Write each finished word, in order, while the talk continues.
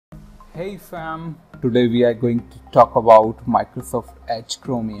Hey fam, today we are going to talk about Microsoft Edge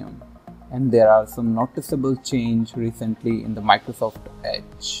Chromium, and there are some noticeable change recently in the Microsoft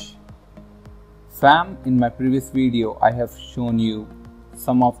Edge. Fam, in my previous video I have shown you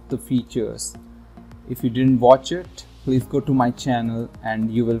some of the features. If you didn't watch it, please go to my channel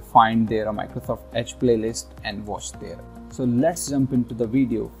and you will find there a Microsoft Edge playlist and watch there. So let's jump into the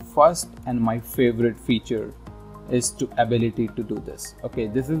video. First, and my favorite feature is to ability to do this. Okay,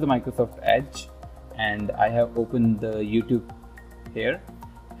 this is the Microsoft Edge and I have opened the YouTube here,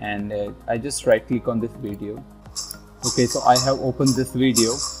 and I just right click on this video. Okay, so I have opened this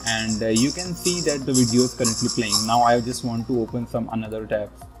video and you can see that the video is currently playing. Now I just want to open some another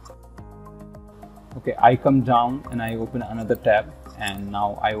tabs. Okay, I come down and I open another tab, and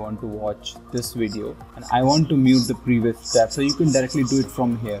now I want to watch this video and I want to mute the previous tab, so you can directly do it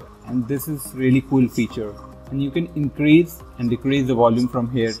from here. And this is really cool feature, and you can increase and decrease the volume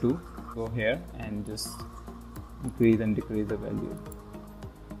from here to go here and just increase and decrease the value.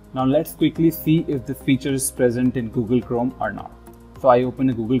 Now let's quickly see if this feature is present in Google Chrome or not. So I open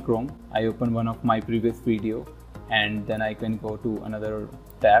a Google Chrome, I open one of my previous video, and then I can go to another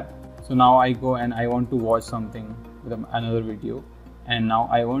tab. So now I go and I want to watch something with another video, and now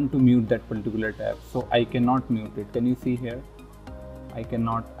I want to mute that particular tab, so I cannot mute it. Can you see here? I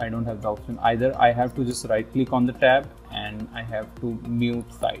don't have the option. Either I have to just right click on the tab and I have to mute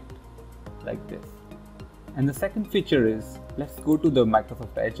site like this. And the second feature is, let's go to the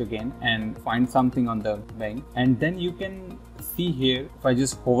Microsoft Edge again and find something on the bank, and then you can see here, if I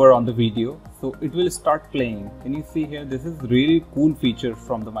just hover on the video, so it will start playing. Can you see here? This is really cool feature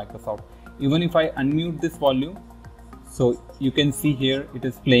from the Microsoft. Even if I unmute this volume, so you can see here it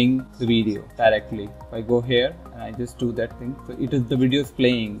is playing the video directly. If I go here and I just do that thing, so the video is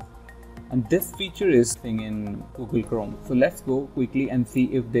playing, and this feature is in Google Chrome. So let's go quickly and see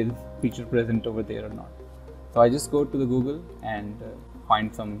if there is feature present over there or not. So I just go to the Google and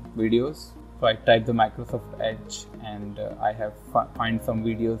find some videos. So I type the Microsoft Edge and I have find some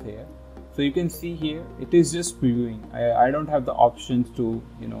videos here. So you can see here it is just previewing. I don't have the options to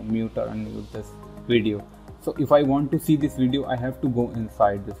mute or unmute this video. So if I want to see this video, I have to go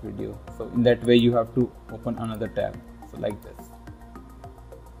inside this video. So in that way you have to open another tab, so like this.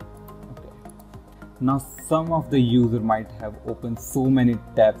 Okay. Now some of the user might have opened so many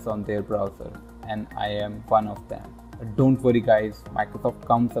tabs on their browser, and I am one of them. But don't worry guys, Microsoft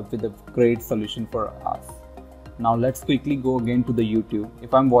comes up with a great solution for us. Now let's quickly go again to the YouTube.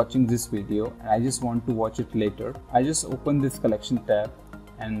 If I'm watching this video and I just want to watch it later, I just open this collection tab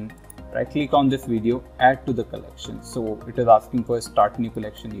and right click on this video, add to the collection. So it is asking for a start new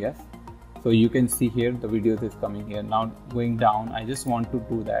collection, yes. So you can see here the videos is coming here. Now going down, I just want to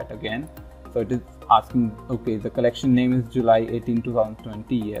do that again. So it is asking, okay, the collection name is July 18,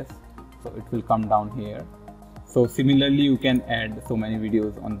 2020, yes. So it will come down here. So similarly you can add so many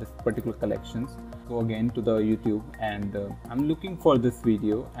videos on this particular collections. Go again to the YouTube, and I'm looking for this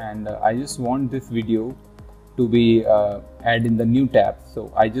video, and I just want this video to be add in the new tab.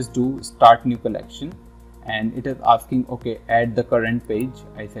 So I just do start new collection, and it is asking, okay, add the current page.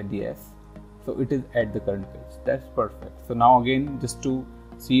 I said yes. So it is add the current page. That's perfect. So now again, just to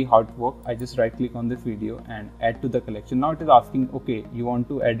see how it works, I just right click on this video and add to the collection. Now it is asking, okay, you want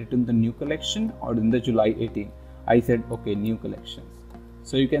to add it in the new collection or in the July 18. I said okay, new collections.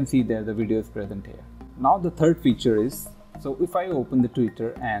 So you can see there the video is present here. Now the third feature is, so if I open the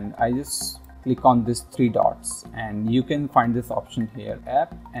Twitter and I just click on this three dots, and you can find this option here,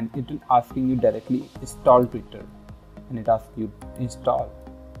 app, and it will asking you directly install Twitter, and it asks you install.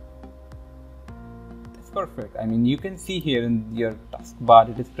 That's perfect. I mean, you can see here in your taskbar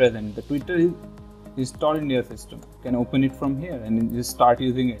it is present. The Twitter is installed in your system. You can open it from here and just start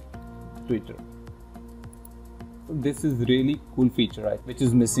using it, Twitter. So this is really cool feature, right, which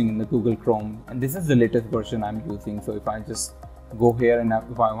is missing in the Google Chrome, and this is the latest version I'm using. So if I just go here and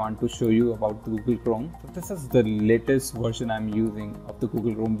if I want to show you about the Google Chrome, so this is the latest version I'm using of the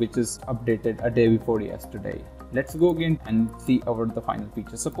Google Chrome, which is updated a day before yesterday. Let's go again and see about the final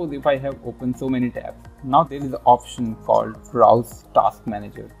feature. Suppose if I have opened so many tabs, now there is an option called Browse Task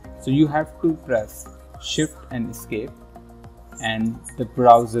Manager. So you have to press Shift and Escape, and the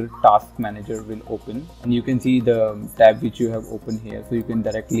browser task manager will open, and you can see the tab which you have opened here. So you can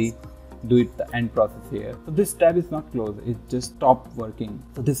directly do it the end process here. So this tab is not closed, it just stopped working.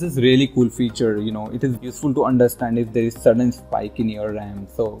 So this is really cool feature. It is useful to understand if there is sudden spike in your RAM.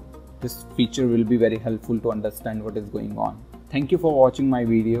 So this feature will be very helpful to understand what is going on. Thank you for watching my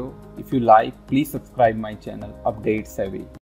video. If you like, please subscribe my channel, Update Savvy.